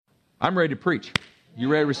I'm ready to preach. You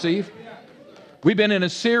ready to receive? We've been in a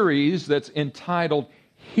series that's entitled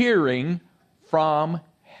Hearing from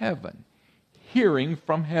Heaven. Hearing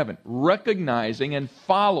from Heaven. Recognizing and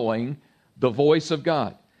following the voice of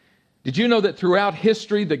God. Did you know that throughout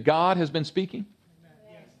history that God has been speaking?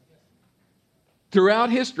 Throughout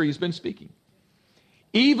history He's been speaking.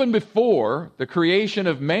 Even before the creation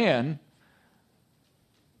of man,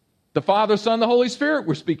 the Father, Son, the Holy Spirit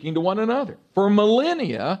were speaking to one another. For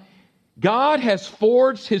millennia, God has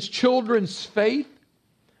forged His children's faith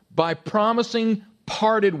by promising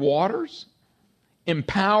parted waters,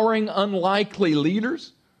 empowering unlikely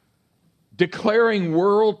leaders, declaring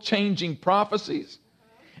world-changing prophecies,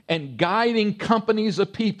 and guiding companies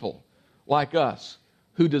of people like us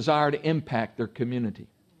who desire to impact their community.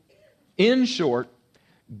 In short,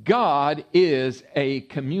 God is a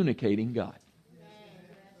communicating God.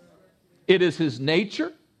 It is His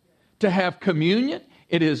nature to have communion.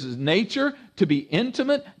 It is His nature to be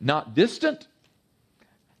intimate, not distant.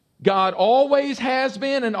 God always has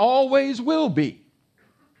been and always will be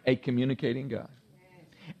a communicating God.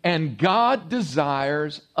 And God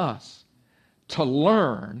desires us to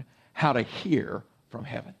learn how to hear from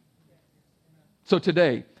heaven. So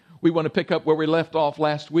today, we want to pick up where we left off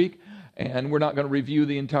last week, and we're not going to review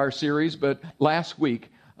the entire series, but last week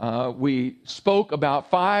we spoke about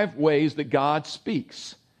 5 ways that God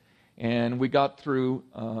speaks. And we got through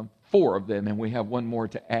 4 of them, and we have one more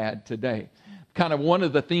to add today. Kind of one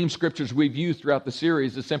of the theme scriptures we've used throughout the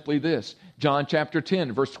series is simply this. John chapter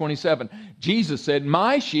 10, verse 27. Jesus said,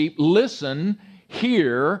 "My sheep listen,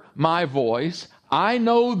 hear my voice. I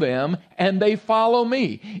know them, and they follow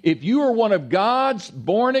me." If you are one of God's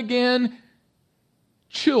born-again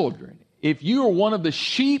children, if you are one of the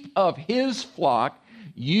sheep of His flock,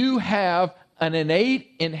 you have an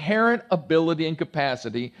innate, inherent ability and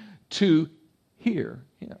capacity to hear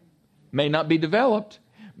Him. May not be developed,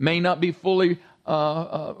 may not be fully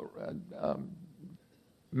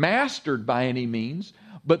mastered by any means,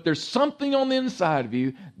 but there's something on the inside of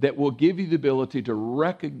you that will give you the ability to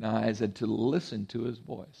recognize and to listen to His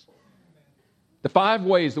voice. The 5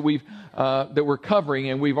 ways that we're covering,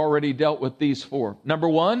 and we've already dealt with these 4. Number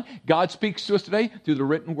 1, God speaks to us today through the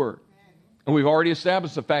written word. And we've already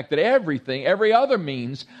established the fact that every other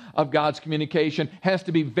means of God's communication has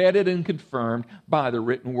to be vetted and confirmed by the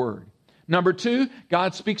written word. Number 2,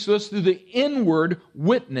 God speaks to us through the inward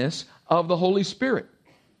witness of the Holy Spirit.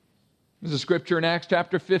 There's a scripture in Acts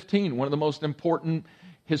chapter 15, one of the most important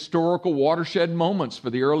historical watershed moments for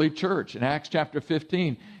the early church. In Acts chapter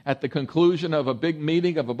 15, at the conclusion of a big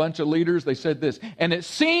meeting of a bunch of leaders, they said this, "And it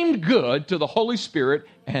seemed good to the Holy Spirit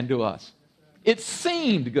and to us." It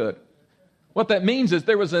seemed good. What that means is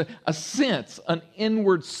there was a sense, an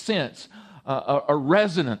inward sense, a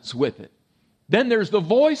resonance with it. Then there's the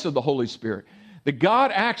voice of the Holy Spirit. That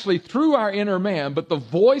God actually, through our inner man, but the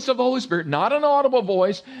voice of the Holy Spirit, not an audible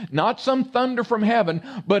voice, not some thunder from heaven,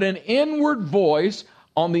 but an inward voice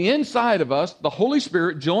on the inside of us, the Holy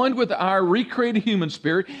Spirit, joined with our recreated human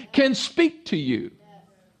spirit, can speak to you.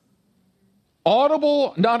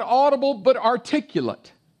 Audible, not audible, but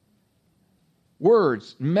articulate.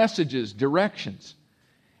 Words, messages, directions.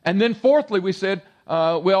 And then fourthly, we said,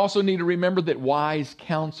 we also need to remember that wise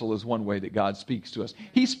counsel is one way that God speaks to us.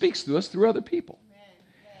 He speaks to us through other people.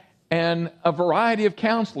 And a variety of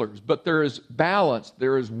counselors, but there is balance,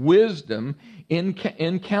 there is wisdom in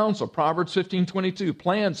counsel. Proverbs 15:22,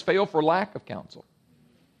 plans fail for lack of counsel.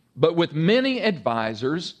 But with many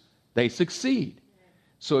advisors, they succeed.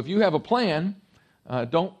 So if you have a plan,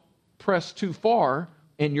 don't press too far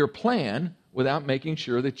in your plan without making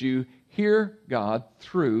sure that you hear God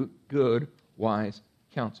through good, wise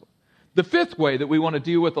counsel. The 5th way that we want to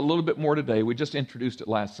deal with a little bit more today, we just introduced it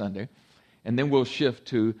last Sunday, and then we'll shift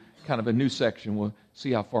to kind of a new section. We'll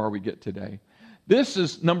see how far we get today. This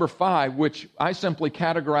is number 5, which I simply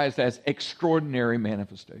categorized as extraordinary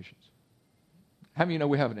manifestations. How many of you know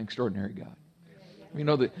we have an extraordinary God? You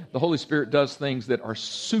know that the Holy Spirit does things that are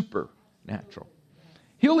supernatural.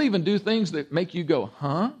 He'll even do things that make you go,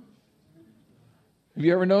 huh? Have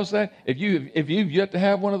you ever noticed that? If you've yet to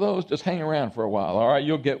have one of those, just hang around for a while. All right,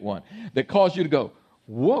 you'll get one that cause you to go,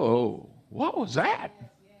 whoa, what was that?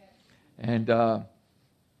 And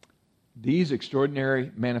these extraordinary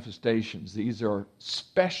manifestations, these are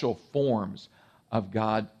special forms of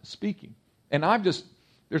God speaking. And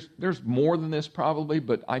there's more than this probably,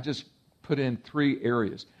 but I just put in 3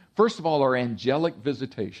 areas. First of all, our angelic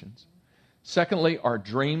visitations. Secondly, our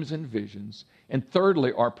dreams and visions. And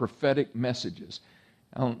thirdly, our prophetic messages.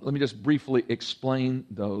 Let me just briefly explain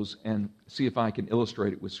those and see if I can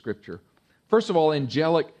illustrate it with Scripture. First of all,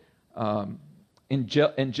 angelic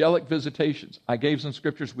angelic visitations. I gave some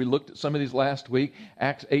scriptures. We looked at some of these last week.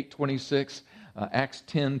 Acts 8:26, Acts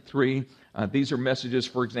 10:3. These are messages,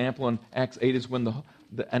 for example, in Acts 8 is when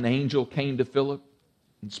an angel came to Philip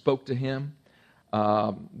and spoke to him.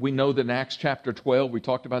 We know that in Acts chapter 12, we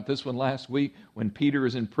talked about this one last week, when Peter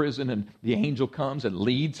is in prison and the angel comes and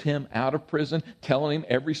leads him out of prison, telling him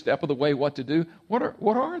every step of the way what to do. What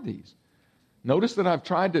are these? Notice that I've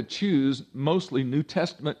tried to choose mostly New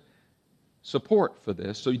Testament support for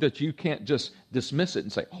this so that you can't just dismiss it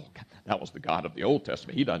and say, oh, God, that was the God of the Old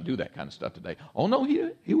Testament. He doesn't do that kind of stuff today. Oh, no,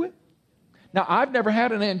 he will. Now, I've never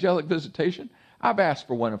had an angelic visitation. I've asked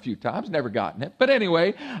for one a few times, never gotten it. But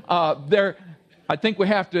anyway, I think we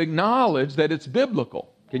have to acknowledge that it's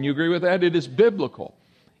biblical. Can you agree with that? It is biblical.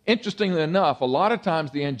 Interestingly enough, a lot of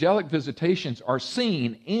times the angelic visitations are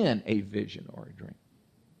seen in a vision or a dream.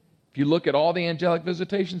 If you look at all the angelic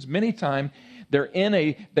visitations, many times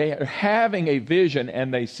they are having a vision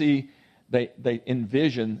and they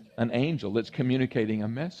envision an angel that's communicating a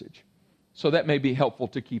message. So that may be helpful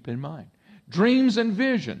to keep in mind. Dreams and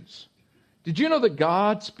visions. Did you know that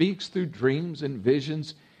God speaks through dreams and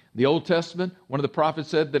visions? The Old Testament, one of the prophets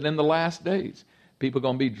said that in the last days, people are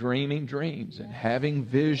going to be dreaming dreams and having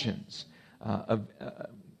visions.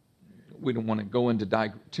 We don't want to go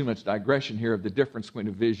into too much digression here of the difference between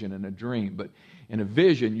a vision and a dream, but in a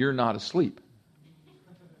vision, you're not asleep.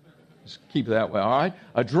 Just keep it that way, all right?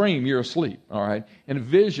 A dream, you're asleep, all right? In a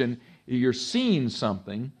vision, you're seeing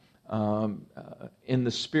something in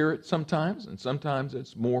the spirit sometimes, and sometimes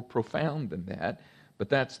it's more profound than that, but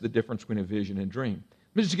that's the difference between a vision and a dream.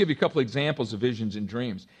 Let me just give you a couple examples of visions and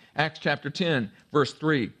dreams. Acts chapter 10, verse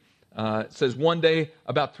 3, it says, one day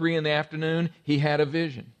about 3 p.m, he had a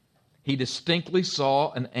vision. He distinctly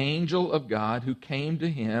saw an angel of God who came to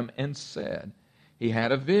him and said, he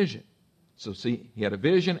had a vision. So see, he had a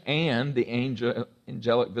vision and the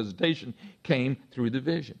angelic visitation came through the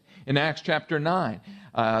vision. In Acts chapter 9,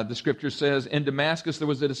 the scripture says, in Damascus there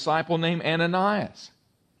was a disciple named Ananias.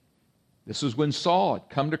 This was when Saul had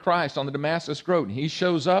come to Christ on the Damascus Road. And he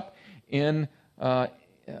shows up there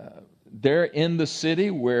in the city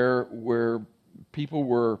where people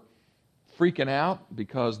were freaking out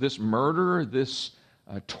because this murderer, this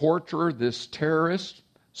torturer, this terrorist,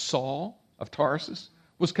 Saul of Tarsus,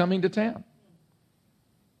 was coming to town.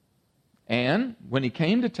 And when he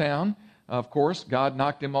came to town, of course, God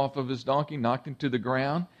knocked him off of his donkey, knocked him to the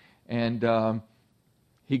ground, and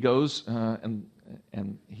he goes and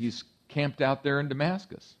he's camped out there in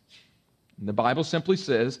Damascus. And the Bible simply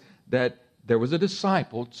says that there was a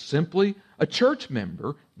disciple, simply a church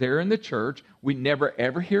member there in the church. We never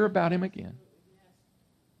ever hear about him again.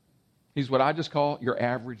 He's what I just call your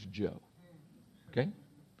average Joe. Okay?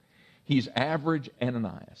 He's average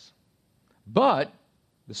Ananias. But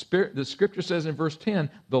the scripture says in verse 10,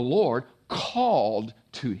 the Lord called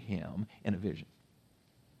to him in a vision.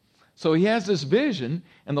 So he has this vision,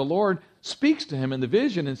 and the Lord speaks to him in the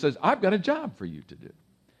vision and says, I've got a job for you to do.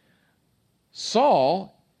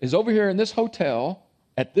 Saul is over here in this hotel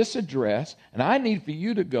at this address, and I need for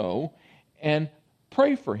you to go and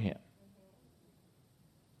pray for him.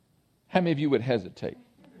 How many of you would hesitate?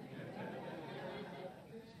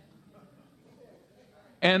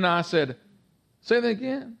 And I said, say that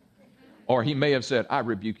again. Or he may have said, I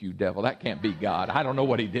rebuke you, devil. That can't be God. I don't know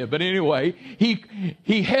what he did. But anyway,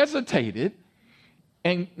 he hesitated,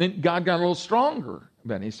 and then God got a little stronger.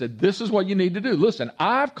 But he said, this is what you need to do. Listen,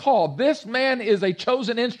 I've called. This man is a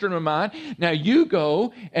chosen instrument of mine. Now you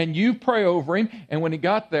go and you pray over him. And when he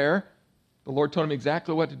got there, the Lord told him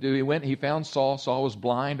exactly what to do. He went and he found Saul. Saul was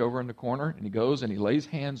blind over in the corner. And he goes and he lays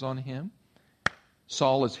hands on him.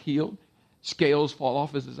 Saul is healed. Scales fall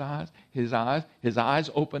off his eyes. His eyes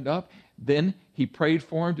opened up. Then he prayed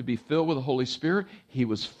for him to be filled with the Holy Spirit. He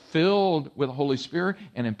was filled with the Holy Spirit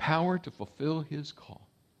and empowered to fulfill his call.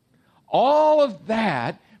 All of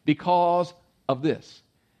that because of this.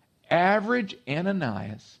 Average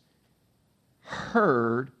Ananias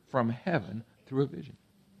heard from heaven through a vision.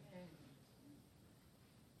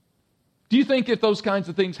 Do you think if those kinds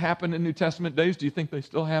of things happened in New Testament days, do you think they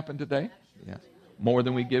still happen today? Yes. More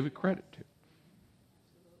than we give it credit to.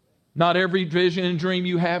 Not every vision and dream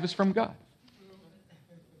you have is from God.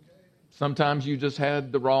 Sometimes you just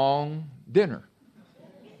had the wrong dinner.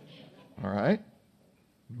 All right?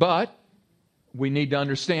 But we need to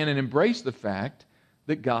understand and embrace the fact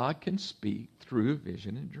that God can speak through a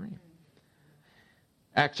vision and dream.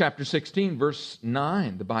 Acts chapter 16, verse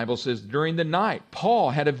 9, the Bible says, during the night, Paul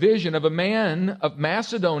had a vision of a man of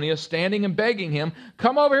Macedonia standing and begging him,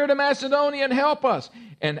 come over here to Macedonia and help us.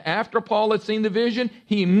 And after Paul had seen the vision,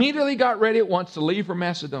 he immediately got ready at once to leave for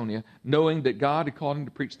Macedonia, knowing that God had called him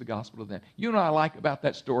to preach the gospel to them. You know what I like about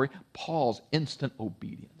that story? Paul's instant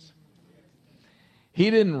obedience.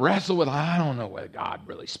 He didn't wrestle with, I don't know whether God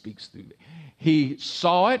really speaks through me. He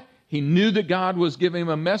saw it. He knew that God was giving him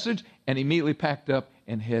a message, and he immediately packed up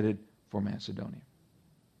and headed for Macedonia.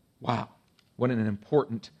 Wow, what an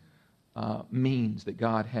important means that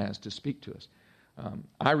God has to speak to us.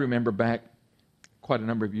 I remember back quite a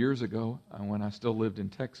number of years ago when I still lived in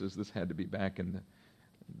Texas. This had to be back in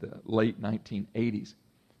the late 1980s.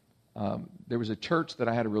 There was a church that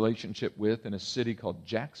I had a relationship with in a city called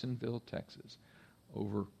Jacksonville, Texas,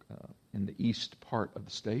 over in the east part of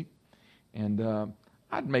the state. And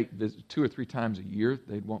I'd make visits 2 or 3 times a year.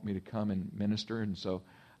 They'd want me to come and minister. And so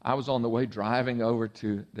I was on the way driving over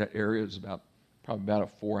to that area. It was probably about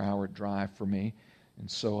a 4-hour drive for me.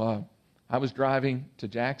 And so I was driving to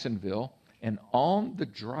Jacksonville. And on the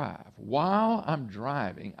drive, while I'm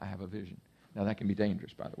driving, I have a vision. Now, that can be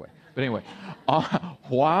dangerous, by the way. But anyway,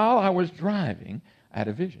 while I was driving, I had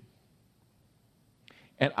a vision.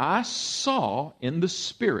 And I saw in the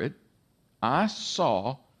spirit, a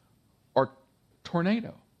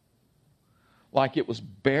tornado. Like it was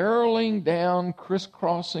barreling down,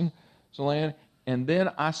 crisscrossing the land. And then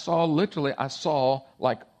I saw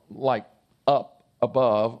like up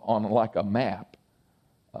above on like a map,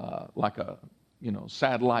 like a,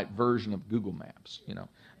 satellite version of Google Maps,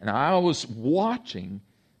 And I was watching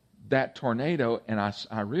that tornado, and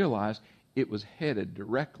I realized it was headed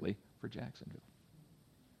directly for Jacksonville.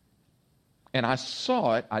 And I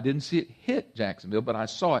saw it. I didn't see it hit Jacksonville, but I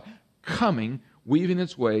saw it coming, weaving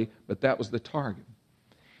its way, but that was the target.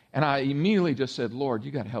 And I immediately just said, Lord, you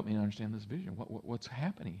got to help me understand this vision. What's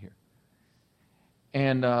happening here?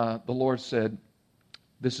 And the Lord said,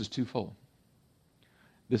 this is twofold.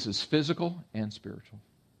 This is physical and spiritual.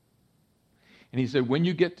 And he said, when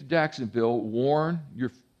you get to Jacksonville, warn your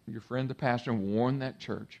friend, the pastor, and warn that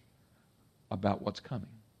church about what's coming.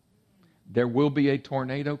 There will be a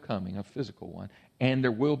tornado coming, a physical one, and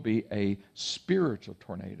there will be a spiritual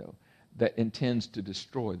tornado that intends to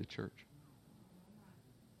destroy the church.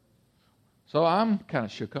 So I'm kind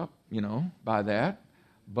of shook up, by that,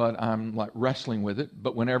 but I'm like wrestling with it.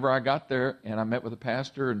 But whenever I got there and I met with the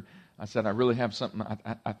pastor and I said, I really have something,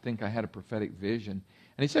 I think I had a prophetic vision.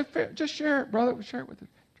 And he said, just share it, brother, share it with the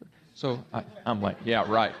church. So I'm like, yeah,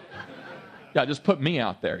 right. Yeah, just put me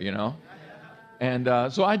out there,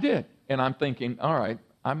 And so I did. And I'm thinking, all right,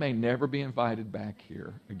 I may never be invited back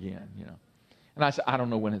here again, And I said, I don't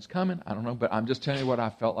know when it's coming. I don't know. But I'm just telling you what I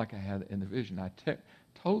felt like I had in the vision. I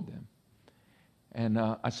told them. And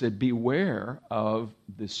I said, beware of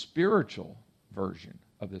the spiritual version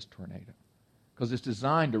of this tornado. Because it's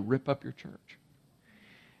designed to rip up your church.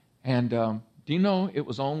 And do you know, it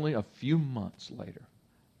was only a few months later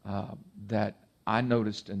that I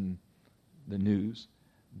noticed in the news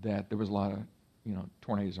that there was a lot of,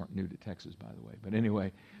 tornadoes aren't new to Texas, by the way. But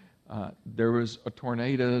anyway, there was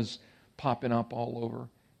tornadoes popping up all over.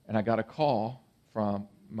 And I got a call from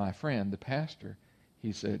my friend, the pastor.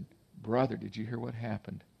 He said, brother, did you hear what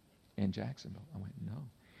happened in Jacksonville? I went, no.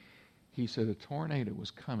 He said a tornado was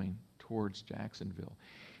coming towards Jacksonville.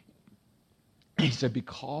 He said,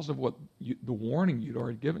 because of the warning you'd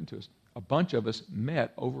already given to us, a bunch of us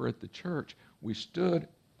met over at the church. We stood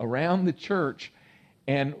around the church,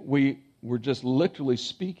 and we were just literally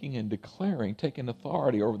speaking and declaring, taking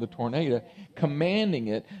authority over the tornado, commanding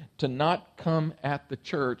it to not come at the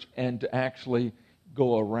church and to actually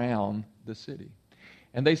go around the city.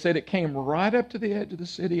 And they said it came right up to the edge of the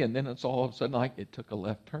city, and then it's all of a sudden like it took a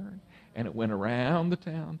left turn, and it went around the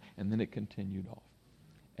town, and then it continued off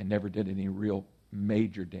and never did any real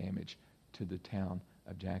major damage to the town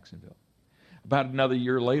of Jacksonville. About another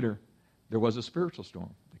year later, there was a spiritual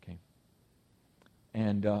storm that came.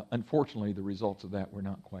 And unfortunately, the results of that were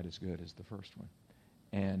not quite as good as the first one.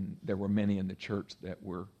 And there were many in the church that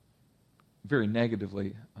were very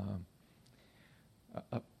negatively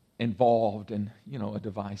involved in, a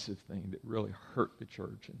divisive thing that really hurt the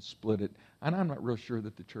church and split it. And I'm not real sure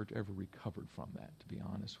that the church ever recovered from that, to be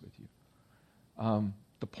honest with you.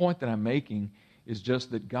 The point that I'm making is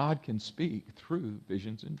just that God can speak through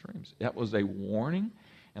visions and dreams. That was a warning,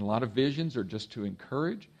 and a lot of visions are just to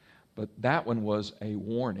encourage, but that one was a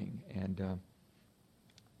warning, and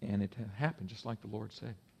it happened just like the Lord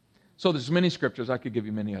said. So there's many scriptures. I could give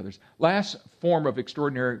you many others. Last form of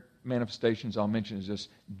extraordinary manifestations I'll mention is just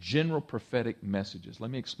general prophetic messages.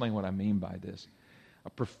 Let me explain what I mean by this. A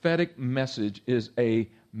prophetic message is a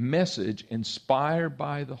message inspired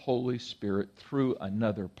by the Holy Spirit through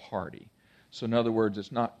another party. So in other words,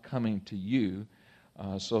 it's not coming to you.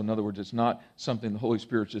 So in other words, it's not something the Holy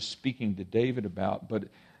Spirit's just speaking to David about, but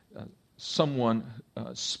someone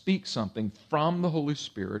speaks something from the Holy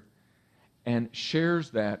Spirit and shares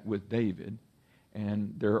that with David.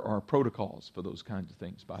 And there are protocols for those kinds of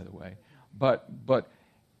things, by the way. But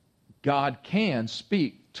God can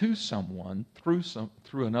speak to someone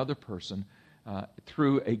through another person,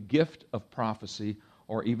 through a gift of prophecy,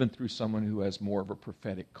 or even through someone who has more of a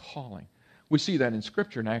prophetic calling. We see that in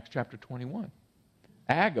Scripture in Acts chapter 21.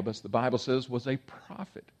 Agabus, the Bible says, was a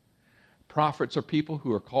prophet. Prophets are people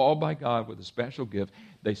who are called by God with a special gift.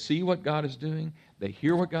 They see what God is doing, they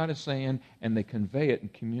hear what God is saying, and they convey it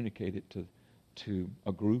and communicate it to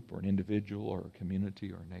a group or an individual or a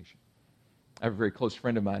community or a nation. I have a very close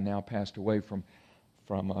friend of mine now passed away from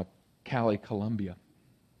Cali, Colombia,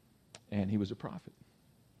 and he was a prophet.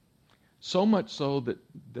 So much so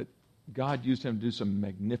that God used him to do some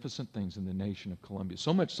magnificent things in the nation of Colombia.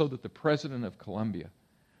 So much so that the president of Colombia,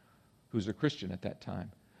 who's a Christian at that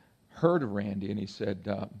time, heard of Randy and he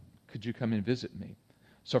said, could you come and visit me?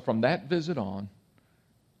 So from that visit on,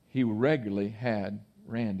 he regularly had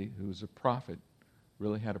Randy, who was a prophet,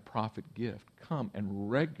 really had a prophet gift, come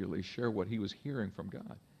and regularly share what he was hearing from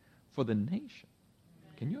God for the nation.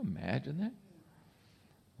 Can you imagine that?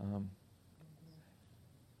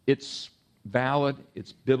 It's valid,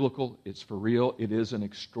 it's biblical, it's for real. It is an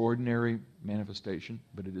extraordinary manifestation,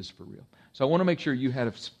 but it is for real. So I want to make sure you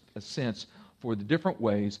had a sense for the different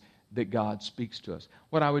ways that God speaks to us.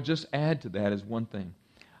 What I would just add to that is one thing.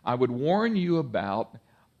 I would warn you about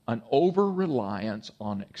an over-reliance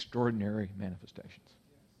on extraordinary manifestations.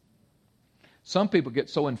 Some people get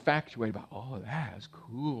so infatuated about, oh, that's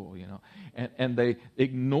cool, and they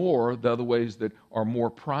ignore the other ways that are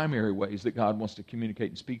more primary ways that God wants to communicate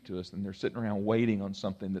and speak to us, and they're sitting around waiting on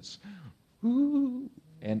something that's, ooh.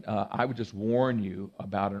 And I would just warn you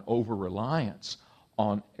about an over-reliance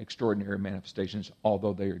on extraordinary manifestations,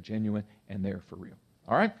 although they are genuine and they are for real.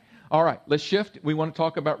 All right? All right, let's shift. We want to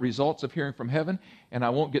talk about results of hearing from heaven, and I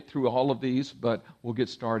won't get through all of these, but we'll get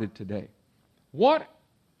started today. Why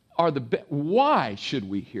should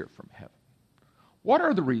we hear from heaven? What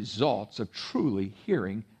are the results of truly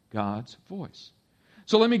hearing God's voice?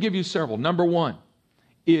 So let me give you several. Number one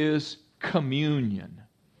is communion.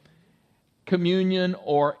 Communion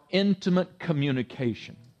or intimate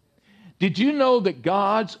communication. Did you know that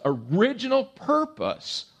God's original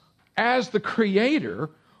purpose as the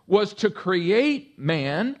Creator was to create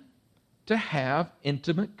man to have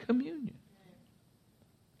intimate communion?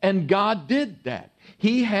 And God did that.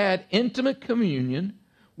 He had intimate communion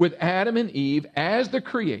with Adam and Eve as the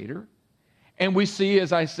Creator. And we see,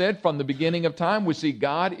 as I said, from the beginning of time, we see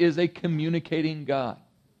God is a communicating God.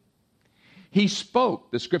 He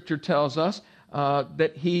spoke. The Scripture tells us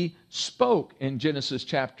that He spoke in Genesis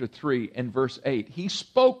chapter 3 and verse 8. He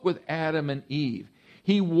spoke with Adam and Eve.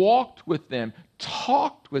 He walked with them,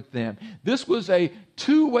 talked with them. This was a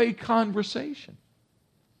two-way conversation.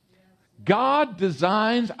 God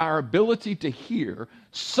designs our ability to hear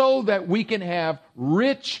so that we can have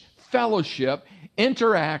rich fellowship,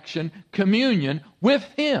 interaction, communion with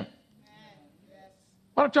Him.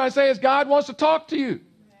 What I'm trying to say is God wants to talk to you.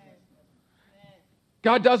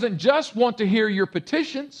 God doesn't just want to hear your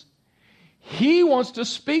petitions. He wants to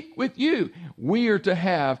speak with you. We are to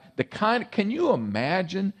have the kind of, can you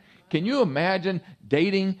imagine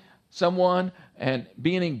dating someone and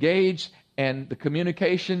being engaged and the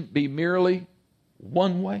communication be merely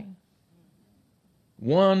one way?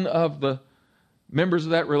 One of the members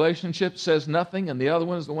of that relationship says nothing and the other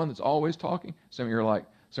one is the one that's always talking. Some of you are like,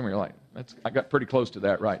 I got pretty close to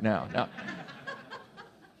that right now. Now,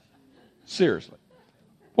 seriously,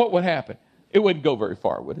 what would happen? It wouldn't go very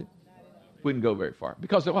far, would it? Wouldn't go very far.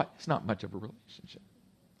 Because of what? It's not much of a relationship.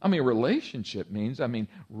 A relationship means,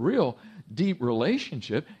 real deep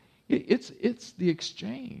relationship. It's the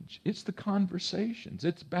exchange. It's the conversations.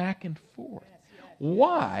 It's back and forth.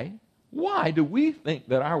 Why do we think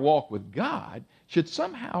that our walk with God should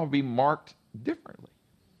somehow be marked differently?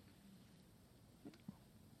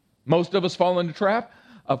 Most of us fall into the trap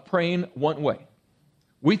of praying one way.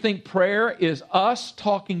 We think prayer is us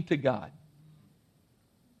talking to God.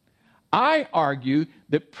 I argue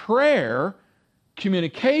that prayer,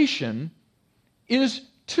 communication, is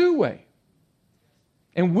two-way.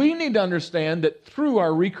 And we need to understand that through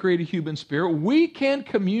our recreated human spirit, we can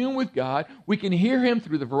commune with God. We can hear Him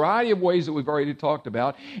through the variety of ways that we've already talked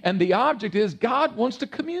about. And the object is God wants to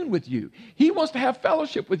commune with you. He wants to have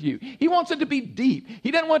fellowship with you. He wants it to be deep.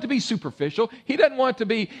 He doesn't want it to be superficial. He doesn't want it to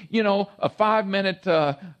be, a 5-minute,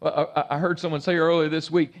 I heard someone say earlier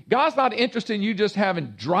this week, God's not interested in you just having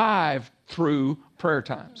drive-through prayer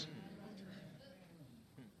times.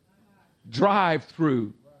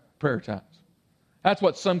 Drive-through prayer times. That's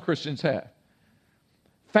what some Christians have.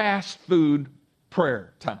 Fast food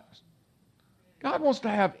prayer times. God wants to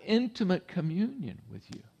have intimate communion with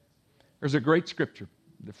you. There's a great scripture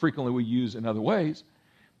that frequently we use in other ways,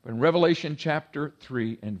 but in Revelation chapter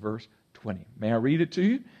 3 and verse 20. May I read it to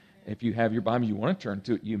you? If you have your Bible, you want to turn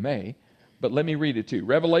to it, you may. But let me read it to you.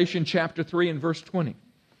 Revelation chapter 3 and verse 20.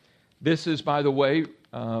 This is, by the way,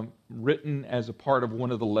 written as a part of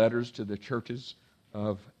one of the letters to the churches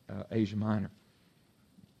of Asia Minor.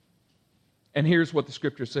 And here's what the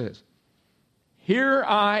scripture says. Here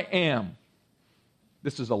I am.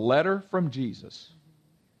 This is a letter from Jesus.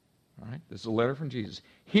 All right, this is a letter from Jesus.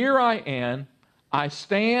 Here I am. I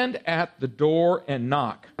stand at the door and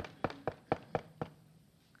knock.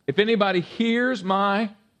 If anybody hears my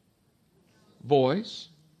voice,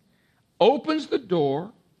 opens the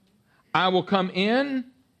door, I will come in,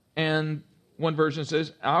 and one version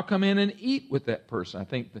says, I'll come in and eat with that person. I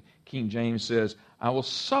think the King James says, I will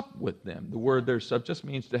sup with them. The word there, sup, just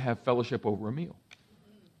means to have fellowship over a meal.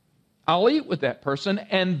 I'll eat with that person,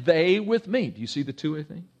 and they with me. Do you see the two-way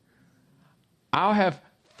thing? I'll have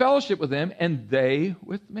fellowship with them, and they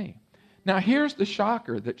with me. Now, here's the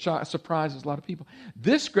shocker that surprises a lot of people.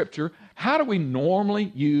 This scripture, how do we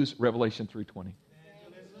normally use Revelation 3:20?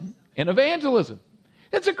 In evangelism.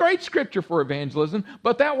 It's a great scripture for evangelism,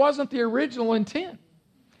 but that wasn't the original intent.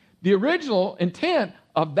 The original intent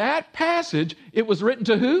of that passage, it was written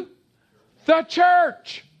to who? The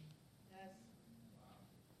church.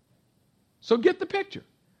 So get the picture.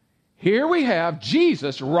 Here we have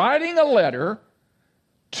Jesus writing a letter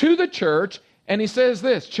to the church, and he says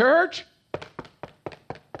this, church,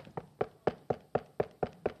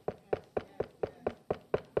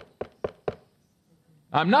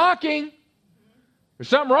 I'm knocking. There's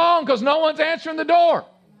something wrong because no one's answering the door.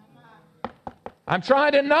 I'm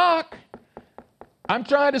trying to knock. I'm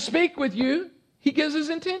trying to speak with you. He gives his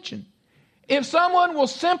intention. If someone will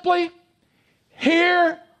simply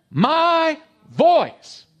hear my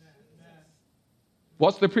voice.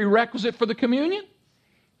 What's the prerequisite for the communion?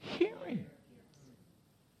 Hearing.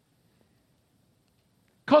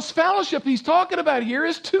 Because fellowship he's talking about here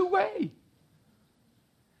is two-way.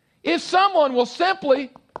 If someone will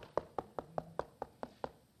simply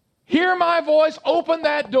hear my voice, open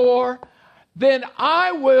that door, then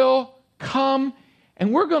I will come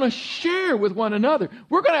and we're going to share with one another.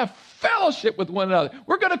 We're going to have fellowship with one another.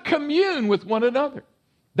 We're going to commune with one another.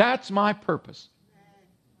 That's my purpose.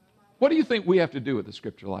 What do you think we have to do with a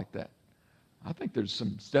scripture like that? I think there's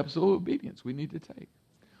some steps of obedience we need to take.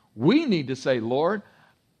 We need to say, Lord,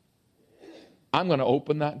 I'm going to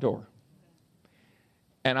open that door.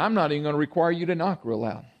 And I'm not even going to require you to knock real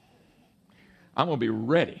loud. I'm going to be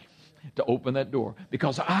ready to open that door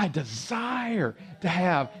because I desire to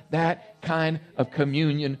have that kind of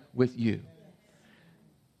communion with you.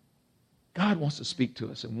 God wants to speak to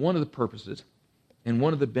us, and one of the purposes and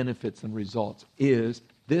one of the benefits and results is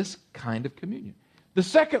this kind of communion. The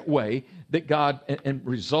second way that God, and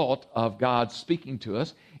result of God speaking to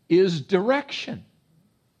us, is direction.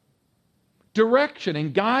 Direction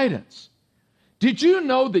and guidance. Did you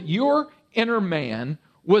know that your inner man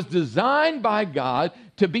was designed by God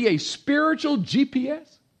to be a spiritual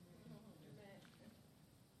GPS?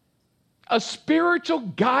 A spiritual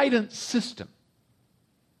guidance system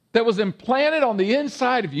that was implanted on the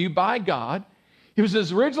inside of you by God. It was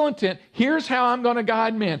his original intent. Here's how I'm going to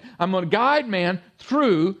guide man. I'm going to guide man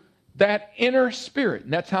through that inner spirit,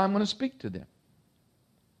 and that's how I'm going to speak to them.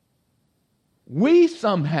 We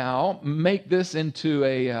somehow make this into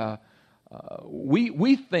a...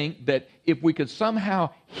 we think that if we could somehow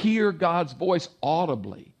hear God's voice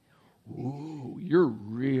audibly, ooh, you're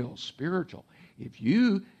real spiritual. If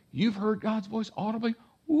you've heard God's voice audibly,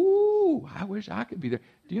 ooh, I wish I could be there.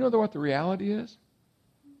 Do you know what the reality is?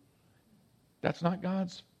 That's not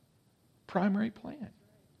God's primary plan.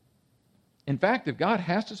 In fact, if God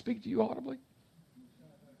has to speak to you audibly,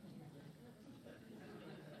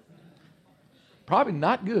 probably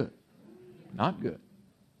not good. Not good.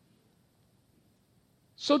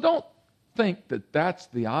 So don't think that that's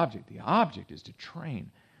the object. The object is to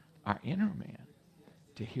train our inner man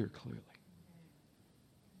to hear clearly.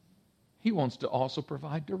 He wants to also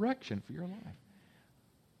provide direction for your life.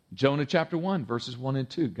 Jonah chapter 1, verses 1 and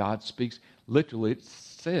 2. God speaks, literally it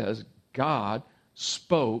says, God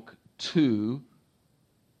spoke to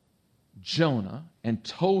Jonah and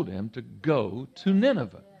told him to go to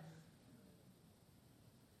Nineveh.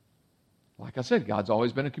 Like I said, God's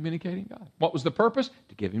always been a communicating God. What was the purpose?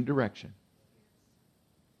 To give him direction.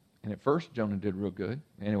 And at first, Jonah did real good.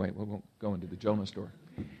 Anyway, we won't go into the Jonah story.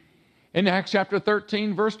 In Acts chapter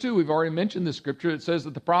 13, verse 2, we've already mentioned this scripture. It says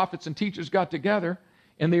that the prophets and teachers got together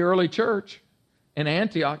in the early church in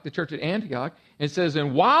Antioch, the church at Antioch. It says,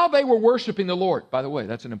 and while they were worshiping the Lord, by the way,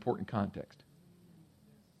 that's an important context.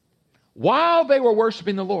 While they were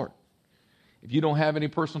worshiping the Lord. If you don't have any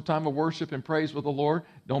personal time of worship and praise with the Lord,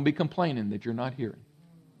 don't be complaining that you're not hearing.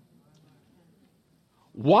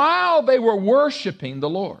 While they were worshiping the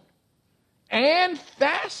Lord and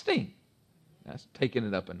fasting, that's taking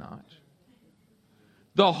it up a notch.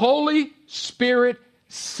 The Holy Spirit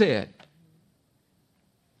said,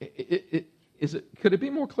 could it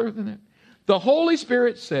be more clear than that? The Holy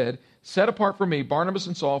Spirit said, set apart for me Barnabas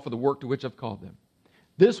and Saul for the work to which I've called them.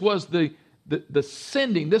 This was the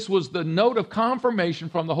sending, this was the note of confirmation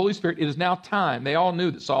from the Holy Spirit. It is now time. They all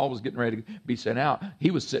knew that Saul was getting ready to be sent out.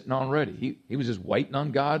 He was sitting on ready. He was just waiting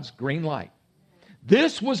on God's green light.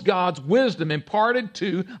 This was God's wisdom imparted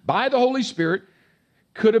to by the Holy Spirit.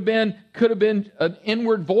 Could have been an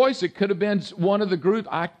inward voice. It could have been one of the group.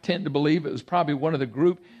 I tend to believe it was probably one of the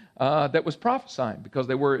group that was prophesying, because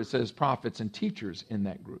they were, it says, prophets and teachers in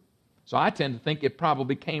that group. So I tend to think it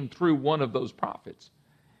probably came through one of those prophets.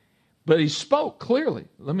 But he spoke clearly.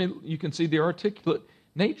 You can see the articulate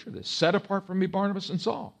nature of this. Set apart from me Barnabas and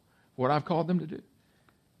Saul, what I've called them to do.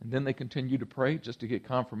 And then they continued to pray just to get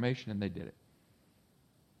confirmation, and they did it.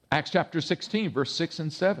 Acts chapter 16, verse 6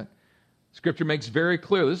 and 7. Scripture makes very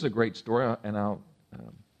clear, this is a great story, and I'll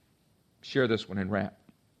share this one in wrap.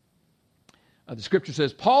 The Scripture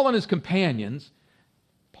says, Paul and his companions,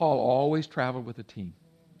 Paul always traveled with a team.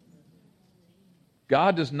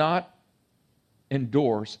 God does not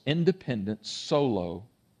endorse independent, solo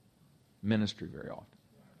ministry very often.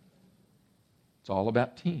 It's all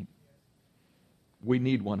about team. We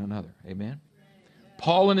need one another. Amen?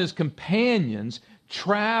 Paul and his companions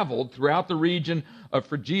traveled throughout the region of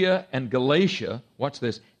Phrygia and Galatia, watch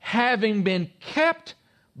this, having been kept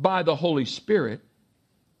by the Holy Spirit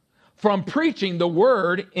from preaching the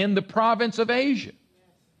word in the province of Asia.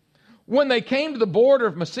 When they came to the border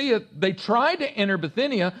of Mysia, they tried to enter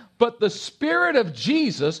Bithynia, but the Spirit of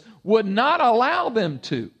Jesus would not allow them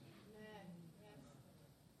to.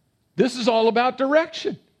 This is all about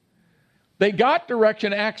direction. They got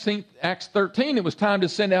direction in Acts 13. It was time to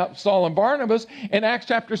send out Saul and Barnabas. In Acts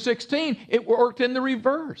chapter 16, it worked in the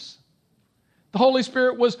reverse. The Holy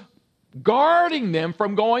Spirit was guarding them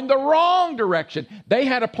from going the wrong direction. They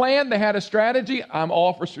had a plan. They had a strategy. I'm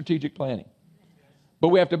all for strategic planning. But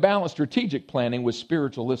we have to balance strategic planning with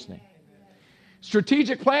spiritual listening.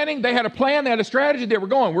 Strategic planning, they had a plan, they had a strategy. They were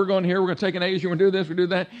going, we're going here, we're going to take an Asia, we're going to do this, we're going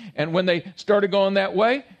to do that. And when they started going that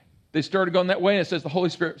way, and it says the Holy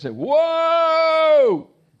Spirit said, whoa,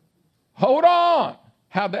 hold on.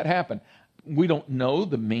 How'd that happen? We don't know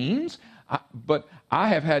the means, but I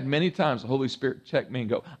have had many times the Holy Spirit check me and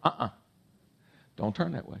go, don't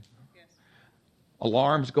turn that way. Yes.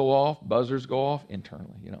 Alarms go off, buzzers go off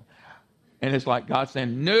internally, And it's like God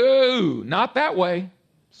saying, no, not that way.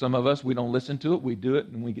 Some of us, we don't listen to it, we do it,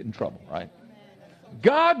 and we get in trouble, right?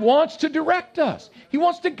 God wants to direct us. He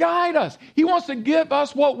wants to guide us. He wants to give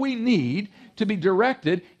us what we need to be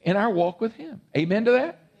directed in our walk with Him. Amen to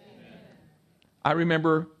that? Amen. I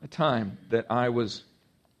remember a time that I was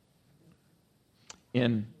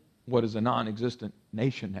in what is a non-existent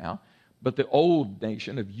nation now, but the old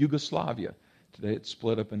nation of Yugoslavia. Today it's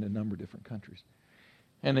split up into a number of different countries.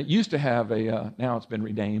 And it used to have now it's been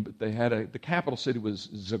renamed, but they had the capital city was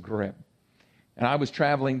Zagreb. And I was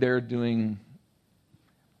traveling there doing,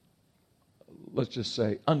 let's just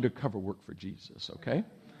say, undercover work for Jesus, okay?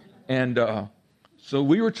 And so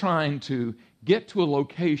we were trying to get to a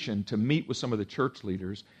location to meet with some of the church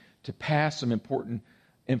leaders to pass some important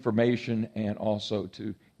information and also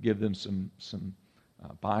to give them some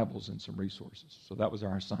Bibles and some resources. So that was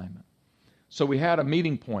our assignment. So we had a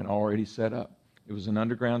meeting point already set up. It was an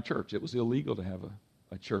underground church. It was illegal to have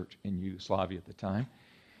a church in Yugoslavia at the time.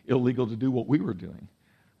 Illegal to do what we were doing.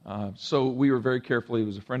 So we were very careful. It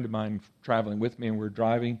was a friend of mine traveling with me, and we were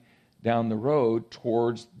driving down the road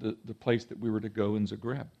towards the place that we were to go in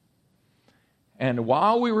Zagreb. And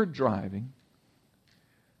while we were driving,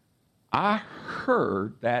 I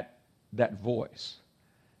heard that voice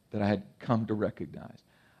that I had come to recognize.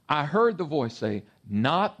 I heard the voice say,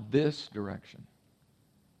 not this direction.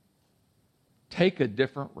 take a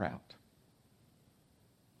different route.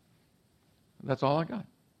 That's all I got.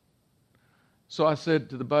 So I said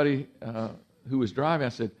to the buddy who was driving, I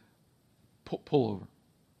said, pull over.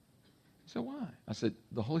 He said, why? I said,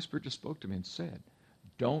 the Holy Spirit just spoke to me and said,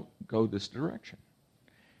 don't go this direction.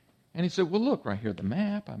 And he said, well, look right here, the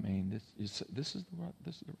map. I mean, this is the route.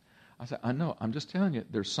 This is the. I said, I know. I'm just telling you,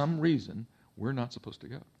 there's some reason we're not supposed to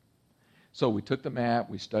go. So we took the map,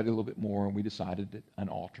 we studied a little bit more, and we decided an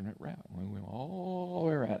alternate route. We went all the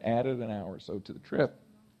way around, added an hour or so to the trip.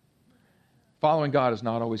 Following God is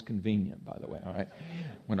not always convenient, by the way, all right?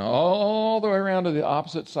 Went all the way around to the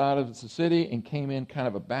opposite side of the city and came in kind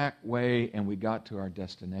of a back way, and we got to our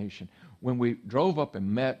destination. When we drove up and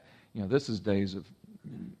met, this is days of,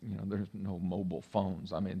 there's no mobile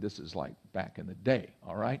phones. I mean, this is like back in the day,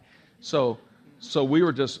 all right? So we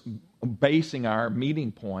were just basing our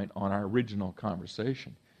meeting point on our original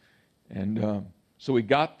conversation. And so we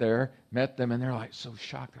got there, met them, and they're like so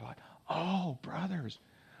shocked. They're like, oh, brothers,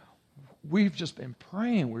 we've just been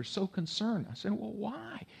praying. We're so concerned. I said, well,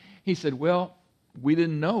 why? He said, well, we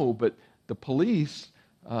didn't know, but the police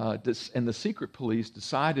and the secret police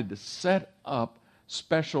decided to set up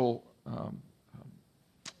special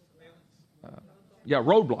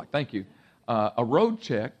roadblock. Thank you. A road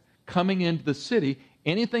check coming into the city.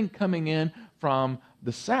 Anything coming in from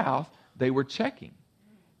the south, they were checking.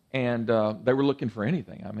 And they were looking for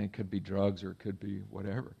anything. I mean, it could be drugs or it could be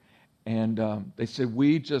whatever. And they said,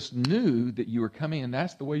 we just knew that you were coming, and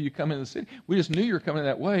that's the way you come into the city. We just knew you were coming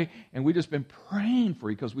that way, and we just been praying for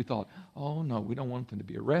you because we thought, oh, no, we don't want them to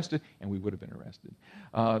be arrested, and we would have been arrested.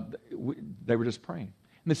 They were just praying.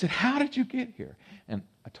 And they said, how did you get here? And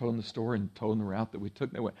I told them the story and told them the route that we took.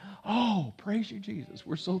 And they went, oh, praise you, Jesus.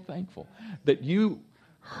 We're so thankful that you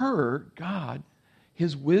heard God,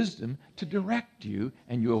 His wisdom to direct you,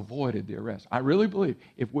 and you avoided the arrest. I really believe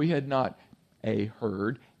if we had not A,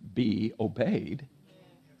 heard, B, obeyed,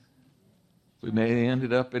 we may have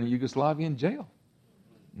ended up in a Yugoslavian jail.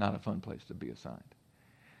 Not a fun place to be assigned.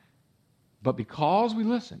 But because we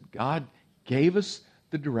listened, God gave us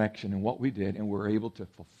the direction and what we did, and we were able to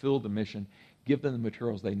fulfill the mission, give them the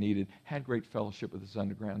materials they needed, had great fellowship with this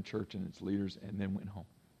underground church and its leaders, and then went home.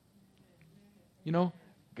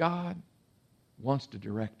 God wants to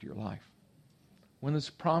direct your life. One of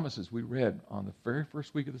the promises we read on the very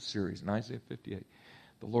first week of the series in Isaiah 58,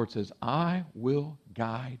 the Lord says, I will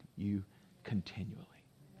guide you continually.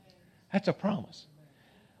 That's a promise.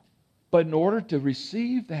 But in order to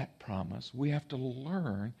receive that promise, we have to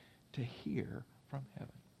learn to hear from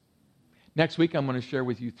heaven. Next week, I'm going to share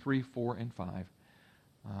with you 3, 4, and 5.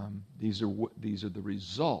 These are the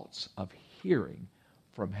results of hearing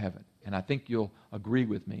from heaven. And I think you'll agree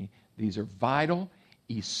with me. These are vital,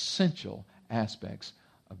 essential aspects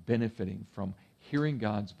of benefiting from hearing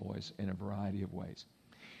God's voice in a variety of ways.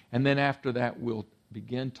 And then after that, we'll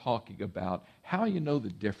begin talking about how you know the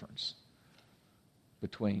difference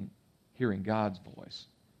between hearing God's voice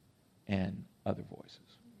and other voices.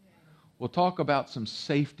 We'll talk about some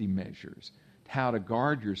safety measures, how to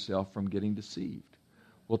guard yourself from getting deceived.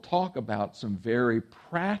 We'll talk about some very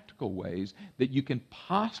practical ways that you can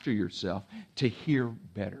posture yourself to hear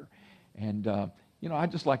better. And,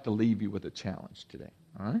 I'd just like to leave you with a challenge today,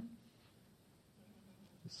 all right?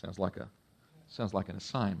 It sounds like an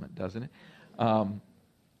assignment, doesn't it?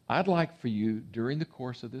 I'd like for you, during the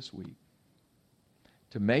course of this week,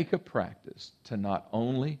 to make a practice to not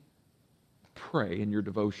only pray in your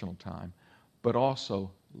devotional time, but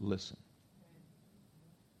also listen.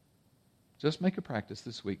 Just make a practice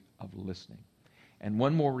this week of listening. And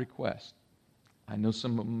one more request. I know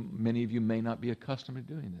many of you may not be accustomed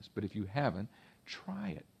to doing this, but if you haven't, try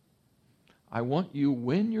it. I want you,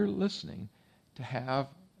 when you're listening, to have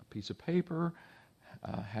a piece of paper,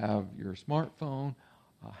 have your smartphone,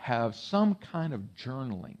 have some kind of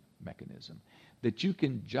journaling mechanism that you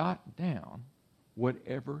can jot down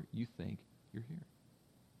whatever you think you're hearing.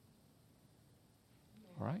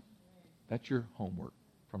 All right? That's your homework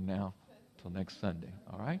from now till next Sunday.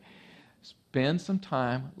 All right? Spend some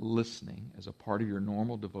time listening as a part of your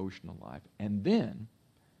normal devotional life, and then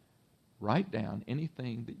write down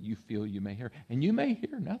anything that you feel you may hear. And you may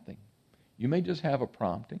hear nothing. You may just have a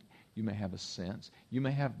prompting. You may have a sense. You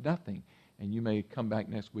may have nothing. And you may come back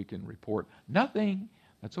next week and report nothing.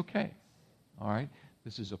 That's okay. All right?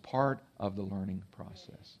 This is a part of the learning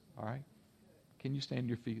process. All right? Can you stand to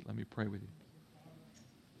your feet? Let me pray with you.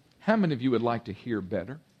 How many of you would like to hear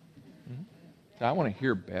better? I want to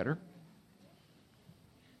hear better.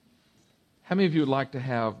 How many of you would like to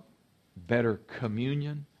have better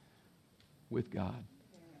communion with God?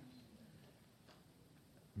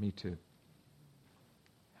 Me too.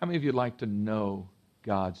 How many of you would like to know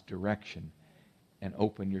God's direction and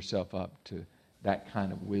open yourself up to that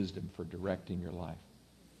kind of wisdom for directing your life?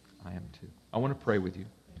 I am too. I want to pray with you.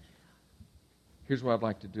 Here's what I'd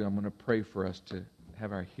like to do. I'm going to pray for us to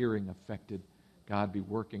have our hearing affected. God be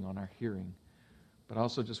working on our hearing. But I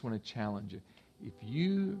also just want to challenge you. If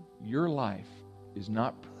your life is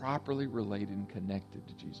not properly related and connected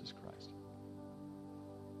to Jesus Christ.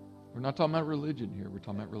 We're not talking about religion here. We're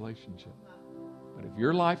talking about relationship. But if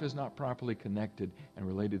your life is not properly connected and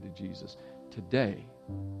related to Jesus, today,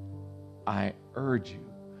 I urge you,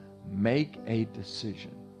 make a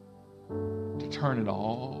decision to turn it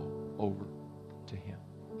all over to Him.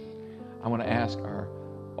 I want to ask our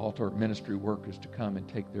altar ministry workers to come and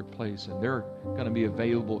take their place, and they're going to be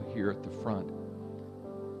available here at the front.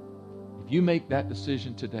 If you make that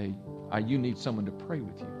decision today, you need someone to pray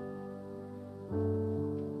with you.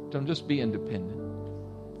 Don't just be independent.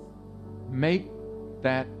 Make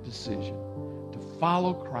that decision to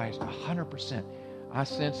follow Christ 100%. I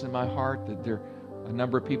sense in my heart that there are a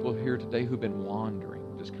number of people here today who've been wandering,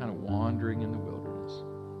 just kind of wandering in the wilderness.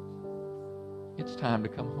 It's time to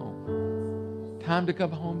come home. Time to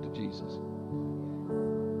come home to Jesus.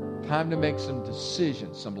 Time to make some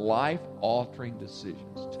decisions, some life-altering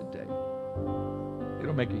decisions today.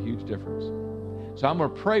 It'll make a huge difference. So I'm going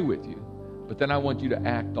to pray with you, but then I want you to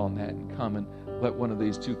act on that and come and let one of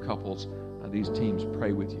these two couples, these teams,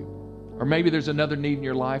 pray with you. Or maybe there's another need in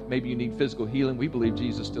your life. Maybe you need physical healing. We believe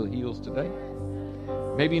Jesus still heals today.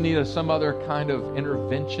 Maybe you need some other kind of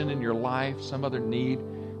intervention in your life, some other need.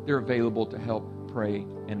 They're available to help pray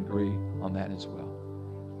and agree on that as well.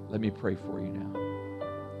 Let me pray for you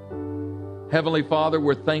now. Heavenly Father,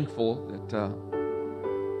 we're thankful that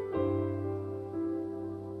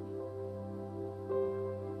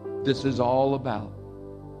this is all about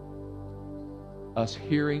us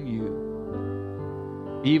hearing you.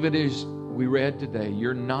 Even as we read today,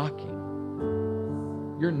 you're knocking.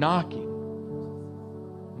 You're knocking.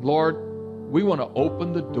 Lord, we want to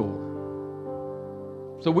open the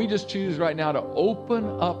door. So we just choose right now to open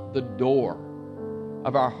up the door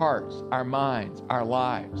of our hearts, our minds, our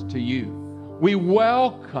lives to you. We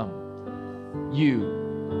welcome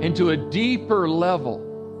you into a deeper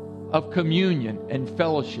level of communion and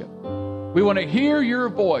fellowship. We want to hear your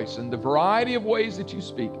voice in the variety of ways that you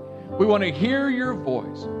speak. We want to hear your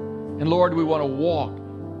voice. And Lord, we want to walk,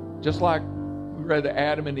 just like we read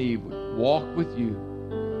Adam and Eve, walk with you.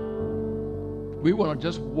 We want to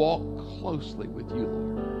just walk closely with you,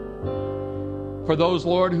 Lord. For those,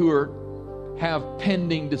 Lord, who have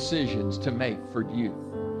pending decisions to make for you,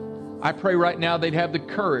 I pray right now they'd have the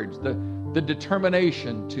courage, the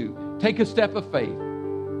determination to take a step of faith,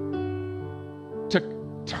 to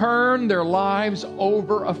turn their lives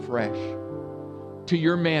over afresh to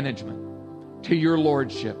your management, to your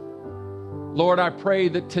lordship. Lord, I pray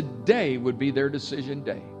that today would be their decision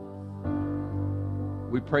day.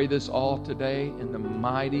 We pray this all today in the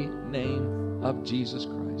mighty name of Jesus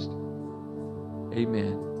Christ.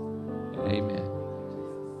 Amen and amen.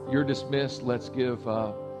 You're dismissed. Let's give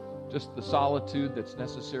just the solitude that's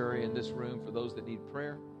necessary in this room for those that need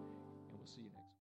prayer.